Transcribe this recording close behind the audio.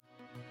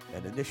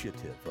an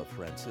initiative of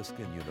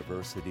Franciscan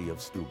University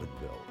of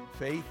Steubenville.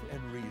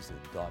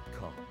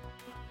 Faithandreason.com.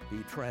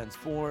 Be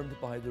transformed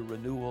by the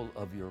renewal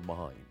of your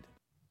mind.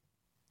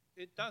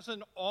 It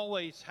doesn't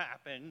always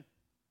happen,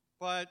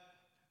 but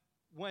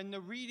when the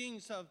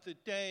readings of the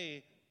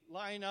day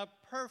line up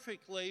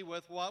perfectly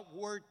with what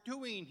we're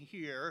doing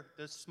here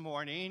this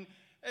morning,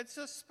 it's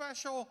a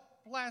special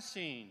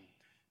blessing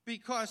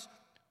because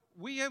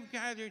we have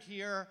gathered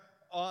here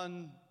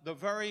on the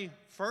very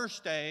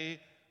first day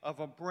of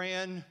a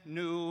brand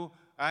new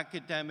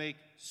academic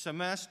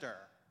semester.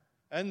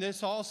 And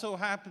this also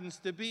happens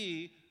to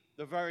be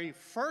the very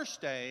first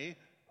day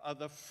of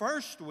the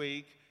first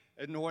week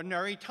in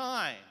ordinary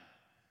time.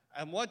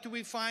 And what do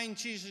we find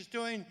Jesus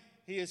doing?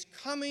 He is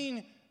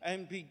coming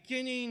and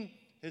beginning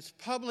his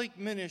public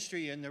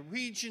ministry in the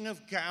region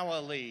of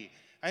Galilee.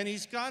 And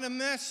he's got a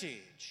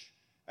message,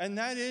 and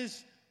that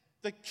is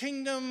the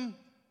kingdom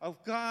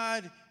of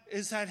God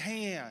is at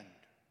hand.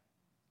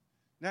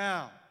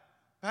 Now,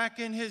 back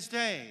in his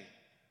day,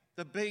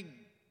 the big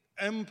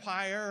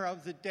empire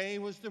of the day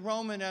was the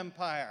Roman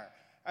Empire.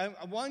 And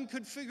one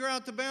could figure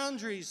out the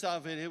boundaries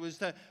of it. It was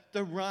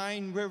the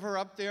Rhine River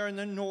up there in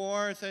the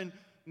north, and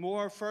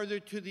more further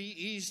to the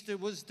east, it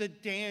was the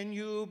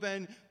Danube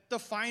and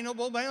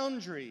definable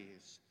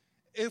boundaries.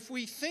 If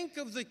we think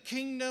of the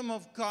kingdom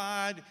of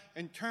God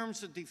in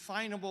terms of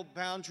definable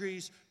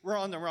boundaries, we're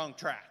on the wrong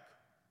track.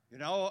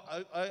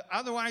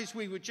 Otherwise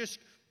we would just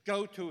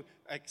go to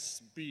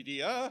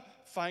Expedia,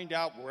 find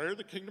out where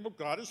the kingdom of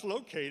God is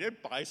located,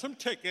 buy some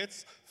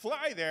tickets,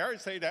 fly there,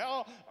 and say,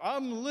 now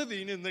I'm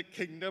living in the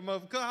kingdom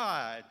of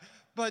God.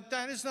 But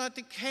that is not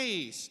the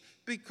case,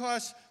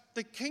 because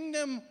the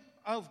kingdom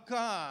of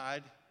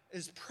God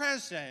is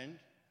present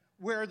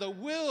where the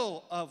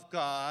will of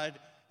God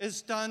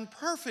is done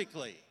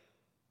perfectly.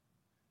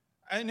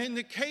 And in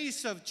the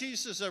case of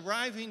Jesus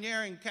arriving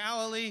there in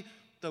Galilee,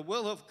 the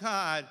will of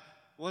God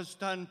was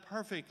done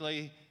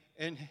perfectly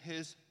in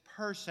his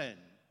person.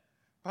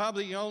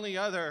 Probably the only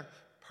other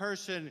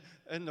person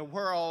in the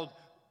world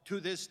to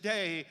this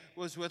day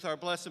was with our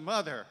Blessed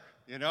Mother.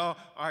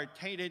 Our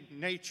tainted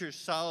nature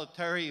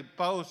solitary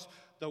boast,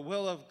 the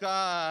will of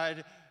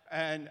God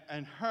and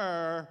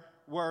her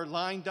were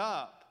lined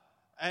up.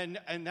 And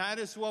that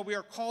is what we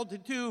are called to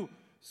do.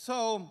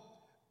 So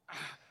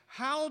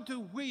how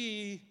do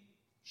we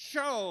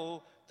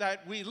show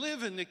that we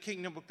live in the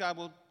kingdom of God?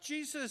 Well,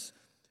 Jesus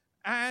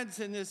adds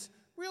in this,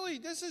 really,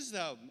 this is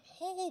the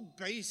whole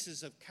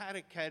basis of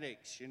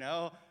catechetics,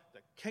 The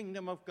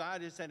kingdom of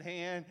God is at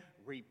hand.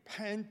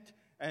 Repent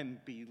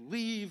and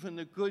believe in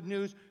the good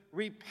news.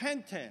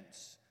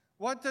 Repentance,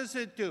 what does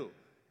it do?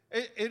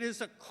 It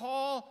is a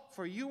call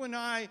for you and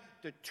I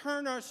to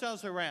turn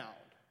ourselves around,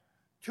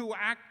 to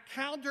act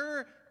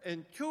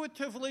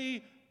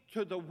counterintuitively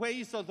to the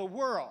ways of the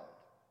world.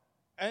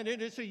 And it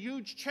is a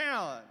huge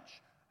challenge.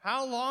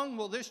 How long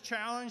will this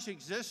challenge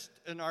exist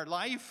in our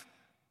life?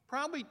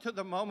 Probably to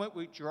the moment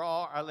we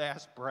draw our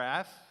last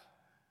breath.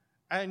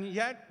 And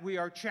yet we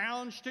are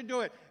challenged to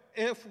do it.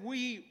 If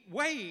we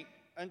wait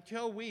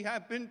until we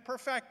have been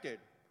perfected,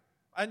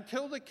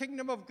 until the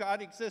kingdom of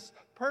God exists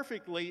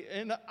perfectly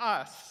in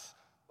us,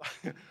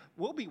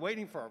 we'll be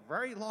waiting for a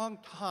very long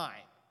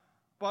time.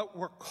 But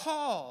we're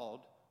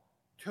called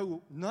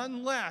to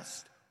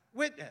nonetheless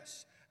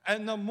witness.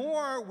 And the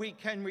more we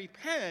can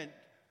repent,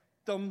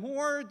 the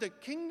more the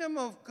kingdom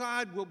of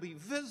God will be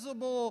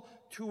visible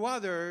to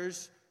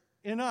others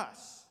in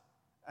us.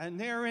 And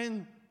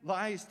therein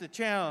lies the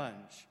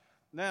challenge.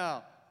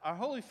 Now, our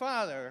Holy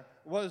Father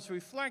was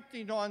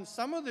reflecting on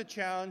some of the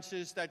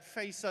challenges that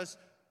face us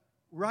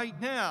right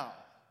now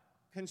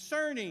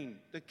concerning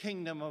the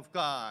kingdom of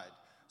God.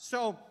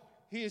 So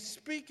he is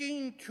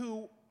speaking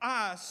to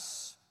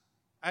us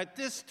at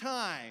this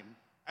time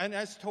and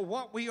as to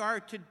what we are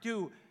to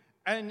do.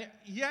 And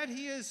yet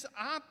he is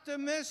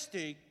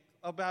optimistic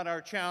about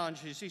our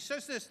challenges. He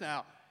says this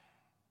now,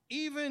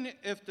 even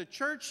if the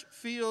church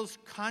feels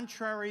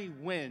contrary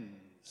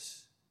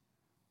winds,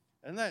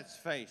 and let's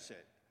face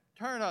it,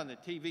 turn on the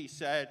TV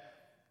set,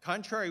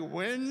 contrary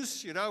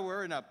winds,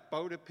 we're in a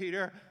boat of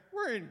Peter,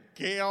 we're in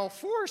gale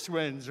force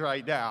winds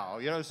right now,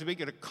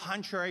 speaking of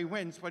contrary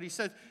winds. But he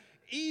says,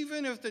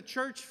 even if the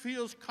church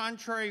feels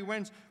contrary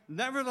winds,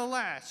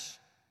 nevertheless,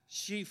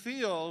 she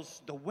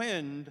feels the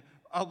wind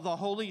of the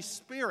Holy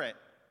Spirit,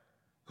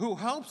 who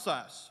helps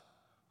us,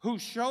 who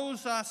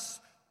shows us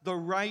the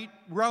right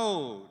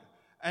road.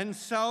 And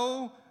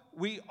so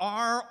we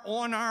are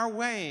on our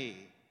way,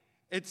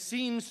 it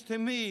seems to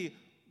me,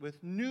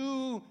 with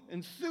new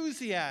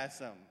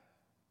enthusiasm,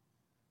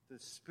 the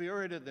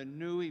spirit of the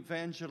new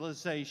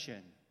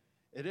evangelization.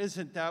 It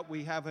isn't that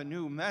we have a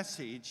new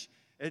message,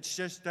 it's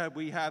just that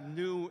we have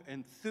new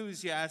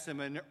enthusiasm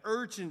and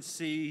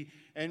urgency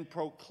in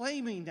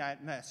proclaiming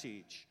that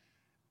message.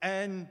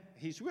 And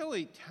he's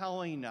really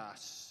telling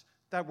us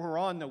that we're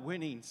on the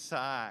winning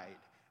side,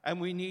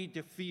 and we need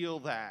to feel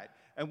that,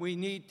 and we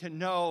need to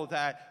know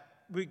that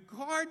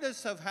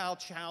regardless of how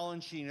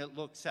challenging it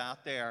looks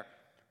out there,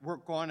 we're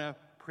going to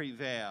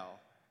prevail.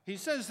 He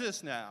says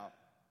this now,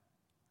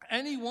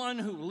 Anyone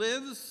who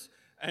lives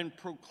and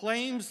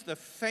proclaims the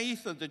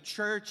faith of the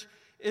church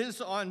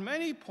is on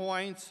many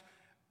points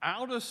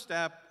out of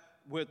step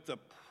with the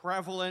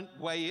prevalent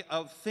way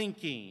of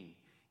thinking,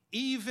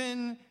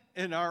 even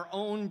in our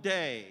own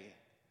day.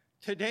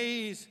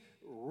 Today's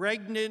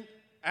regnant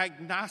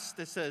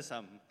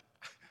agnosticism.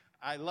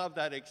 I love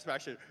that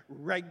expression,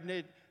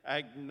 regnant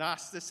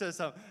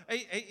agnosticism.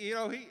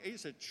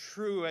 He's a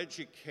true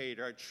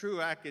educator, a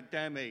true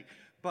academic,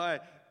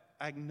 but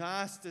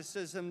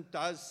agnosticism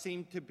does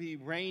seem to be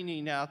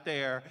reigning out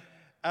there.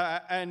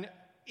 And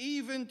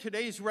even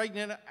today's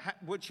regnant,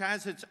 which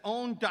has its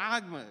own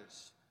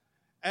dogmas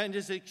and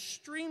is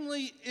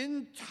extremely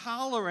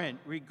intolerant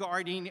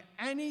regarding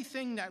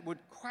anything that would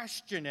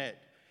question it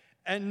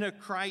and the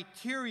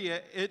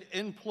criteria it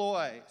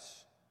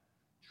employs.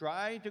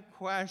 Try to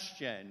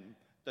question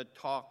the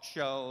talk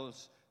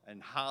shows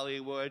and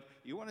Hollywood.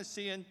 You want to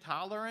see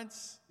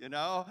intolerance?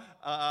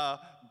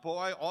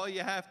 Boy, all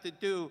you have to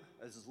do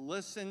is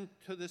listen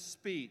to the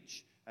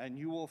speech, and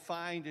you will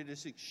find it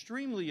is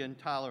extremely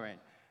intolerant.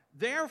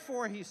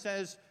 Therefore, he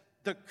says,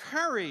 the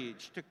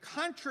courage to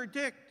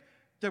contradict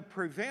the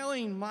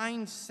prevailing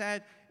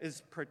mindset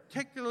is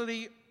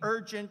particularly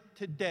urgent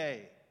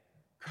today.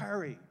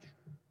 Courage,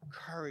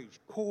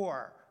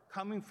 core,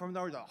 coming from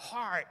the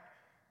heart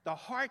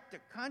to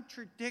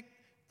contradict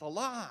the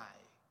lie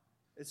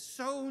is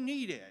so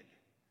needed.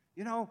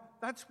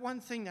 That's one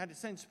thing that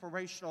is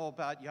inspirational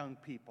about young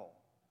people.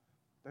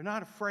 They're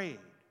not afraid,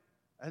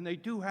 and they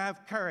do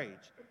have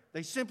courage.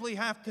 They simply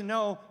have to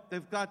know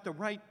they've got the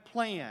right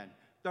plan,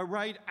 the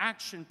right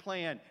action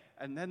plan,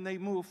 and then they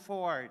move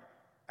forward.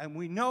 And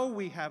we know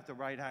we have the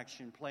right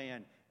action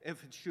plan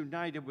if it's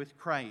united with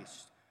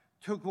Christ.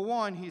 To go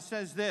on, he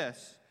says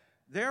this,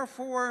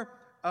 therefore,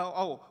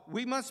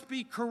 we must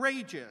be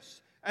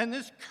courageous. And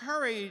this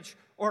courage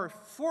or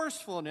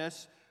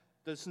forcefulness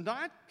does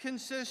not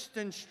consist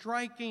in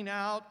striking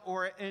out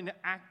or in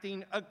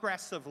acting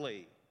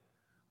aggressively.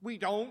 We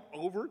don't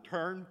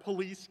overturn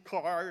police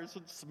cars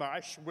and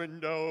smash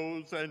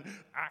windows and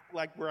act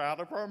like we're out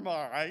of our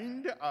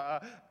mind.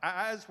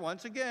 As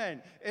once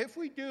again, if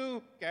we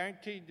do,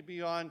 guaranteed to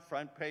be on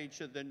front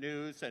page of the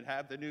news and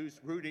have the news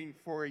rooting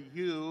for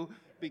you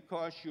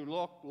because you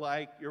look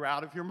like you're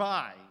out of your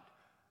mind.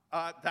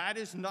 That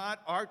is not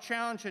our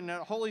challenge, and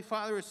the Holy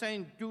Father is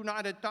saying, do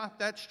not adopt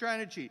that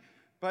strategy,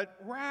 but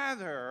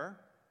rather,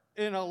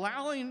 in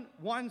allowing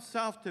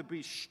oneself to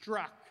be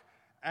struck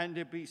and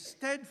to be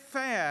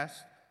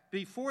steadfast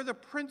before the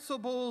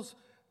principles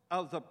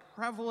of the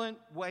prevalent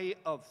way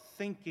of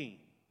thinking,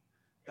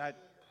 that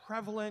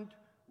prevalent,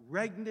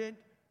 regnant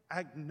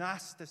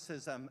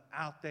agnosticism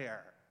out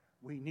there.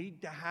 We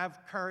need to have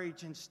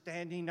courage in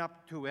standing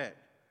up to it.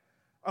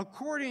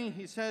 According,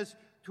 he says,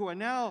 to a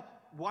now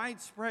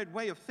widespread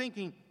way of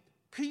thinking,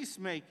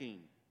 peacemaking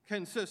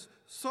consists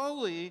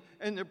solely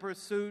in the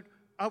pursuit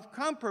of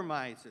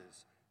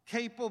compromises,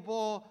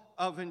 capable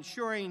of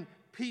ensuring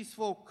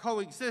peaceful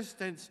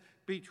coexistence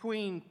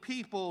between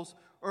peoples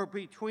or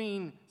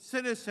between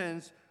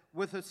citizens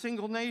with a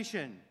single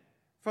nation.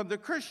 From the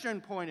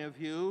Christian point of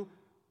view,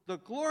 the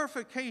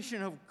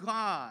glorification of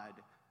God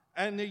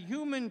and the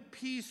human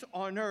peace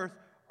on earth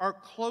are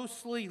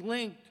closely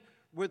linked,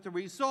 with the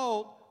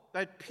result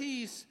that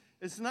peace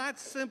is not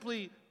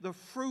simply the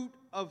fruit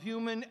of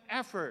human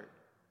effort.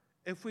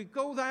 If we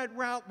go that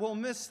route, we'll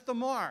miss the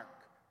mark,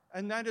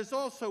 and that is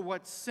also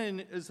what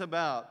sin is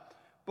about.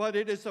 But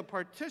it is a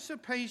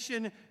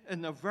participation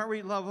in the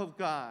very love of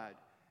God.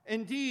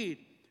 Indeed,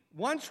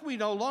 once we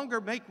no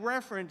longer make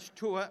reference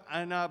to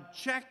an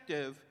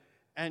objective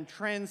and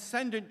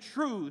transcendent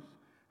truth,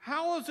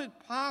 how is it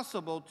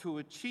possible to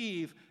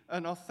achieve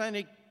an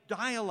authentic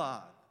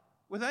dialogue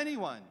with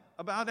anyone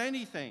about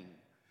anything?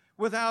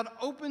 Without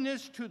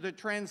openness to the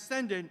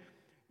transcendent,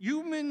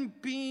 human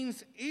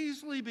beings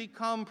easily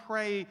become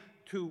prey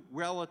to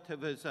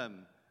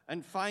relativism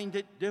and find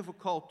it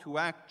difficult to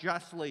act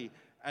justly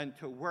and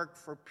to work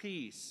for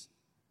peace.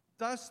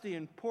 Thus, the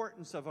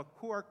importance of a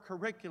core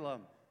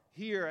curriculum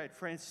here at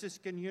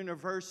Franciscan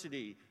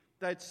University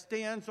that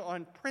stands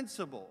on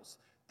principles,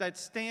 that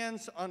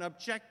stands on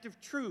objective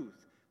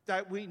truth,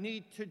 that we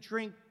need to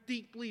drink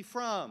deeply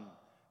from.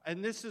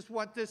 And this is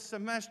what this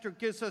semester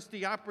gives us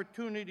the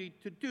opportunity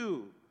to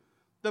do.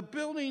 The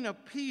building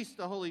of peace,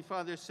 the Holy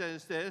Father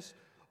says this,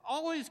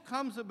 always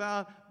comes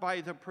about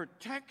by the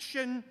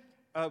protection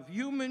of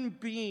human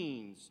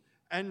beings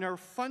and their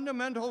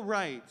fundamental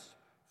rights.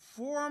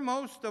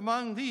 Foremost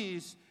among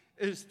these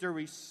is the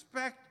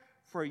respect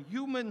for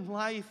human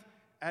life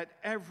at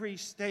every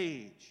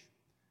stage.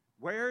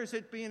 Where is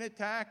it being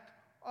attacked?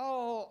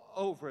 All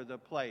over the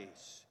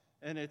place.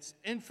 In its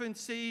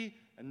infancy,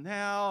 and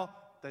now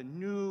the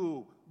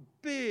new,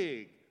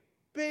 big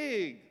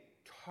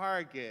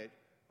target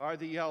are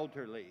the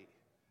elderly.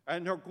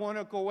 And they're going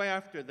to go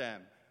after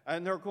them.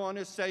 And they're going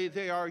to say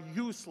they are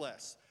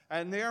useless.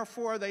 And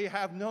therefore, they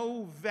have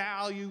no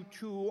value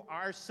to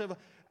our civil.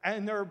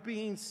 And they're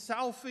being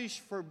selfish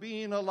for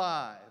being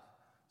alive.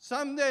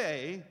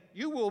 Someday,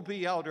 you will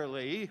be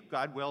elderly,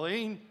 God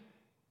willing,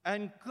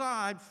 And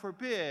God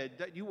forbid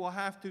that you will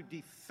have to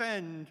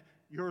defend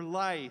your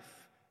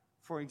life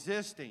for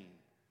existing.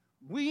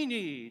 We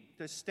need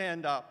to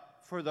stand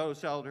up for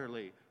those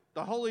elderly.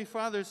 The Holy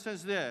Father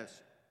says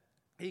this.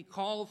 He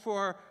called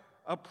for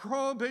a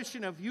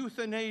prohibition of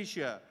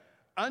euthanasia,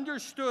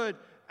 understood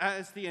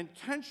as the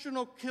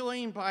intentional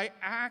killing by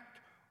act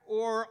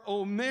or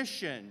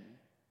omission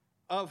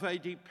of a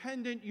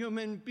dependent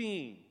human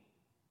being.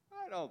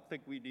 I don't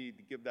think we need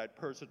to give that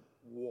person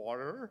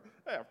water.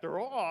 After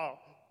all,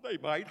 they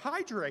might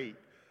hydrate.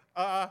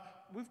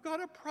 We've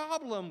got a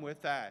problem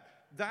with that.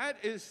 That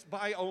is,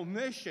 by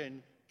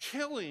omission,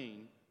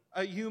 killing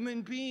a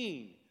human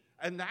being.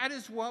 And that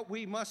is what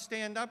we must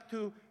stand up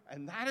to,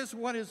 and that is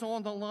what is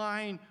on the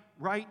line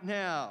right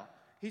now.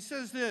 He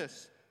says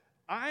this,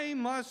 I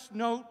must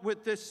note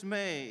with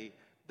dismay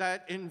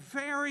that in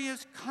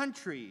various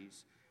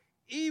countries,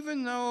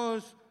 even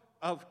those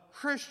of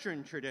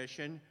Christian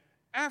tradition,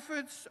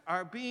 efforts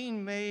are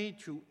being made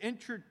to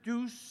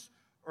introduce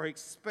or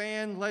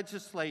expand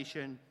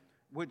legislation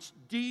which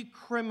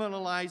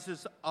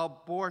decriminalizes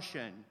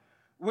abortion,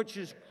 which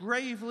is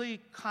gravely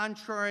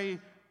contrary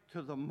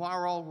to the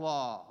moral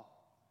law.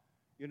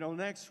 You know,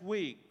 next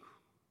week,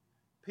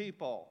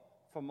 people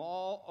from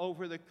all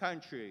over the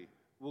country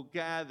will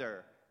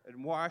gather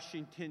in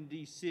Washington,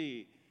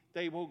 D.C.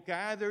 They will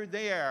gather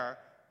there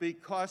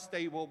because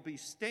they will be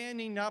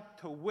standing up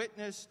to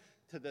witness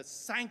to the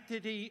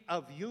sanctity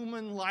of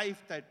human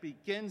life that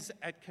begins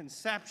at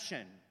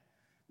conception.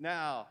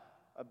 Now,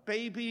 a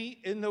baby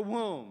in the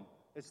womb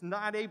is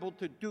not able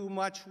to do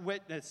much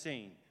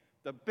witnessing.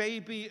 The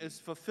baby is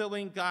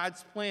fulfilling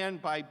God's plan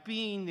by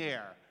being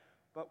there.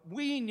 But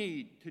we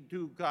need to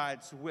do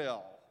God's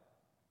will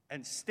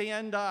and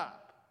stand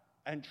up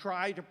and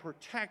try to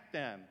protect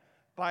them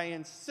by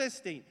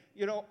insisting.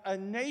 You know, a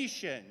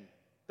nation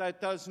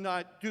that does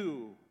not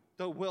do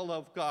the will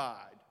of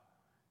God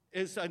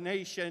is a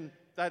nation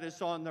that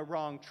is on the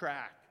wrong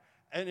track.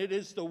 And it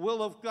is the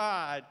will of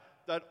God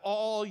that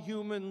all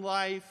human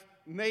life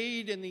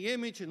made in the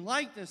image and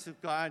likeness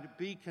of God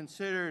be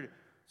considered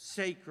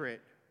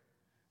sacred.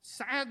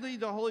 Sadly,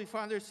 the Holy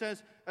Father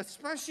says,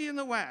 especially in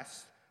the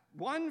West,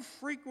 one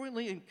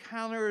frequently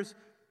encounters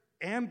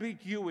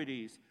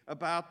ambiguities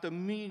about the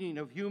meaning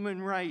of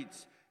human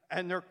rights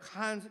and their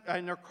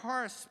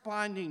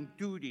corresponding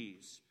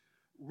duties.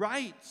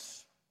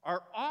 Rights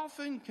are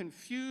often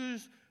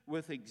confused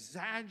with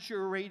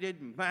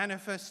exaggerated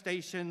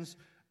manifestations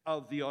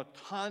of the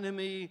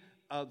autonomy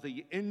of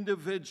the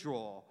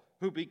individual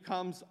who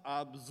becomes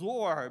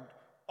absorbed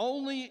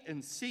only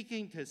in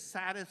seeking to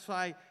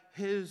satisfy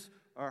his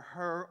or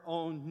her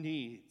own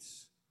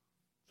needs.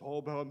 It's all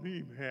about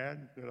me,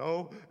 man, you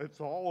know? It's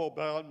all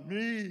about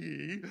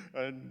me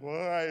and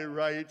my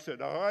rights,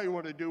 and I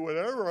want to do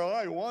whatever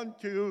I want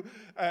to,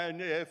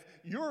 and if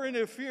you're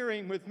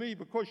interfering with me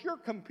because you're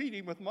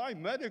competing with my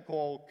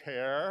medical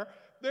care,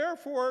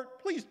 therefore,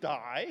 please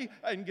die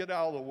and get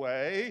out of the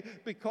way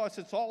because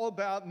it's all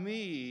about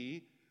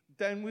me,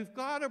 then we've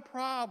got a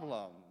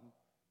problem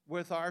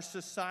with our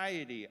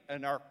society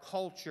and our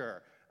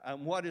culture.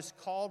 And what is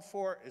called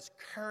for is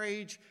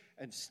courage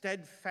and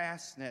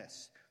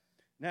steadfastness.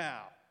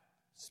 Now,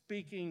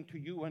 speaking to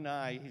you and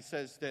I, he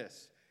says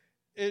this,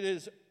 it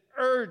is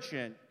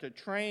urgent to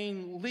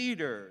train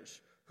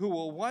leaders who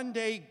will one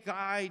day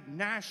guide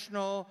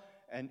national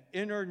and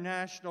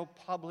international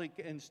public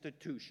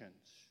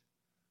institutions.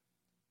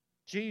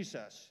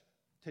 Jesus,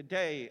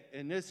 today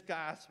in this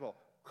gospel,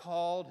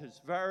 called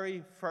his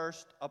very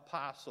first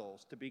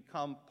apostles to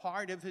become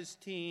part of his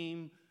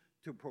team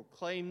to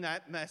proclaim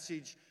that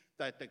message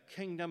that the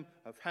kingdom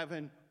of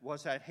heaven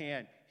was at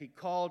hand. He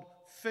called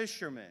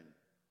fishermen,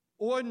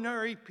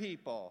 ordinary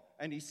people,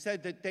 and he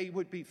said that they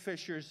would be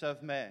fishers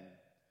of men.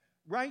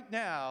 Right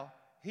now,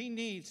 he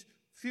needs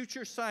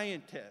future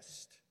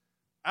scientists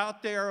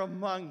out there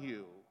among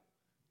you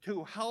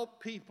to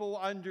help people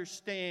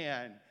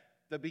understand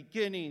the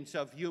beginnings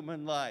of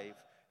human life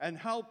and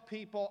help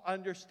people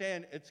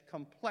understand its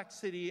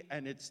complexity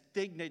and its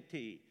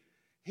dignity.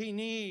 He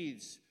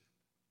needs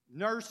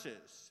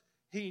nurses.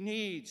 He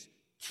needs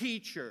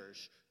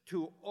teachers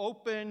to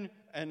open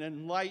and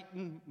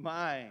enlighten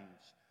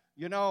minds.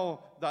 You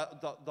know,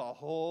 the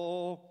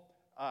whole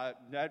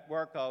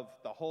network of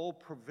the whole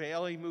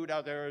prevailing mood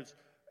out there is,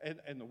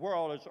 in the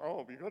world is,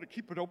 oh, you got to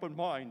keep an open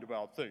mind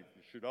about things,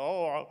 you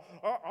know.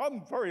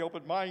 I'm very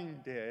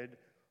open-minded.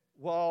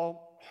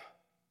 Well,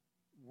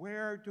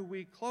 where do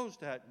we close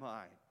that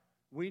mind?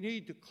 We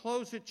need to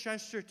close it,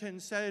 Chesterton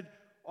said,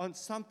 on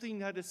something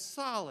that is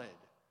solid.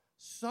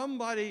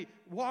 Somebody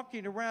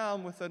walking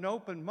around with an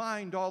open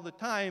mind all the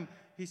time,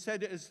 he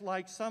said, is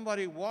like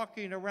somebody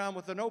walking around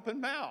with an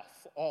open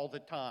mouth all the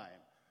time.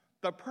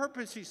 The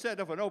purpose, he said,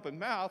 of an open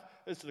mouth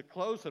is to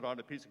close it on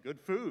a piece of good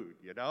food,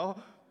 you know?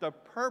 The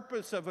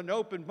purpose of an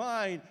open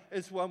mind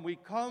is when we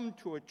come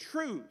to a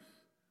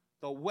truth,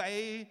 the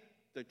way,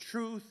 the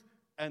truth,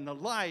 and the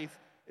life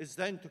is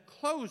then to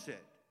close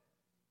it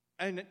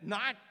and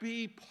not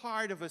be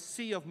part of a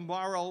sea of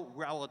moral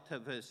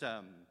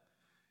relativism.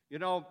 You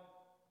know,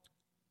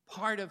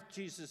 Part of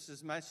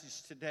Jesus'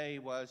 message today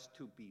was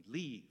to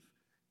believe.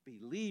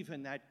 Believe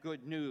in that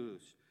good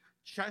news.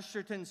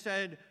 Chesterton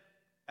said,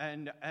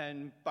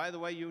 and by the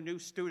way, you new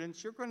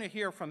students, you're going to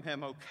hear from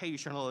him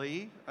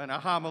occasionally, in a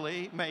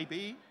homily,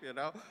 maybe,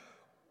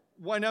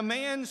 When a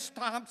man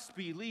stops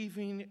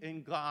believing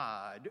in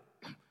God,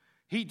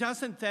 he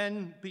doesn't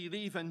then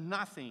believe in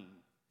nothing.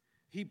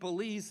 He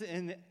believes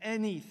in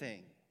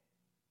anything.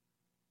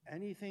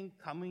 Anything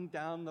coming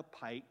down the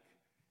pike,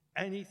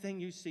 anything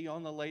you see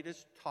on the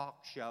latest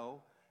talk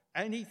show,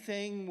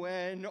 anything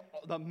when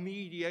the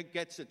media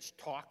gets its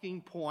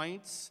talking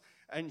points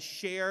and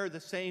share the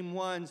same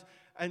ones,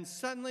 and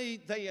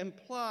suddenly they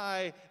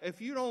imply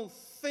if you don't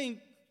think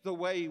the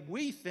way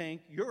we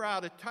think, you're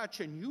out of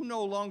touch and you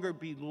no longer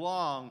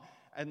belong,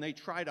 and they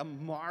try to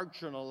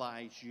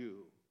marginalize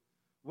you.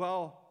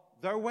 Well,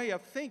 their way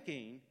of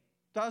thinking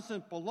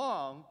doesn't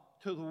belong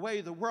to the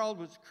way the world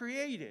was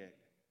created.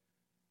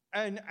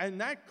 And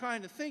that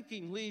kind of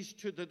thinking leads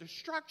to the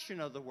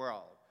destruction of the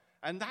world.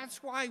 And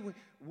that's why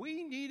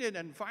we need an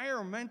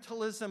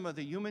environmentalism of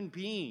the human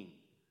being.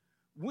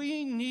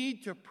 We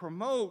need to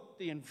promote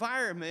the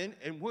environment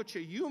in which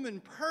a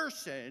human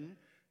person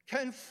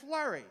can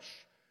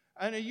flourish.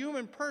 And a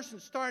human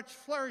person starts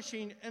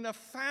flourishing in a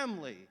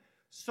family.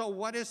 So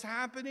what is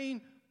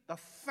happening? The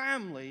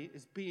family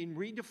is being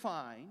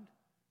redefined.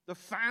 The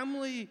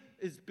family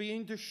is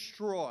being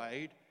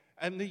destroyed.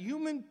 And the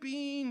human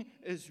being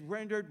is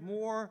rendered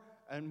more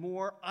and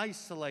more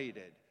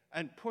isolated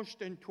and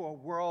pushed into a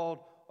world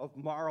of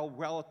moral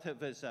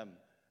relativism.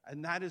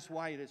 And that is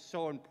why it is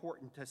so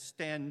important to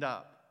stand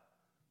up.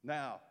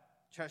 Now,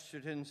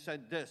 Chesterton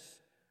said this: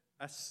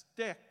 a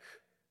stick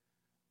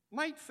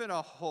might fit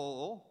a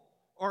hole,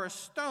 or a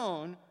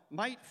stone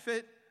might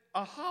fit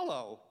a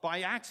hollow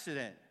by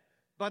accident,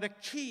 but a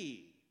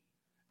key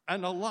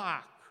and a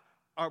lock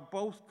are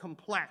both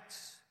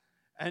complex.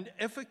 And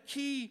if a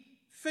key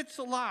fits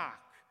a lock,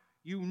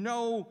 you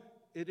know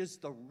it is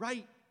the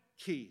right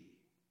key.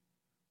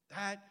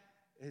 That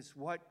is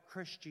what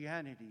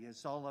Christianity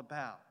is all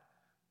about.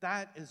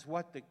 That is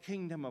what the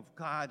kingdom of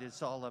God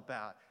is all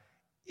about.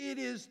 It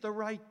is the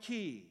right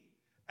key.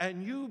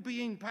 And you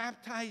being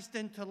baptized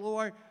into the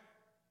Lord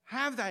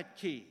have that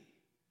key.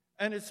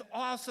 And it's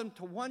awesome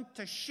to want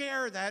to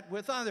share that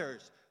with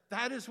others.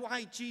 That is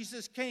why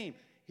Jesus came.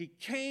 He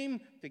came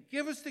to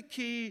give us the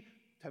key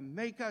to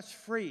make us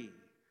free.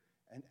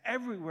 And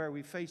everywhere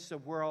we face a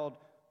world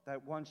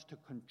that wants to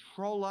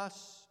control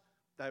us,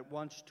 that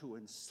wants to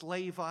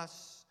enslave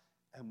us,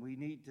 and we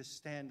need to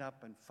stand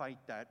up and fight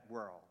that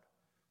world.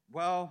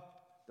 Well,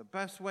 the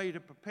best way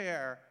to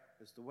prepare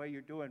is the way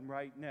you're doing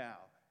right now.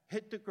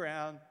 Hit the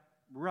ground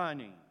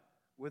running.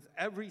 With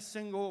every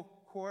single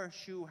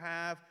course you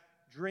have,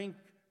 drink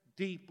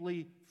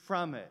deeply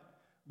from it.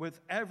 With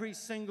every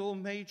single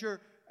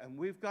major, and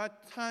we've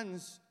got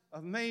tons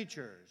of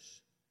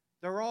majors,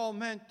 they're all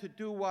meant to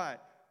do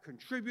what?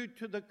 Contribute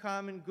to the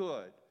common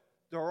good.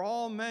 They're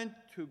all meant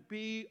to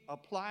be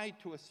applied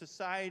to a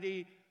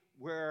society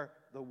where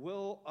the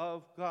will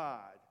of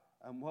God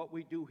and what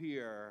we do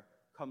here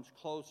comes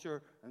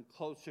closer and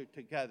closer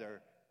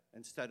together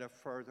instead of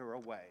further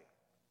away.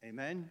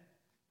 Amen?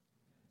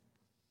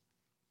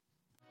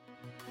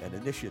 An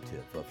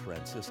initiative of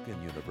Franciscan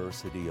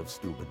University of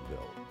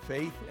Steubenville.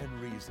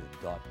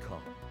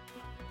 faithandreason.com.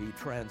 Be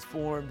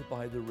transformed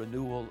by the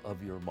renewal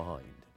of your mind.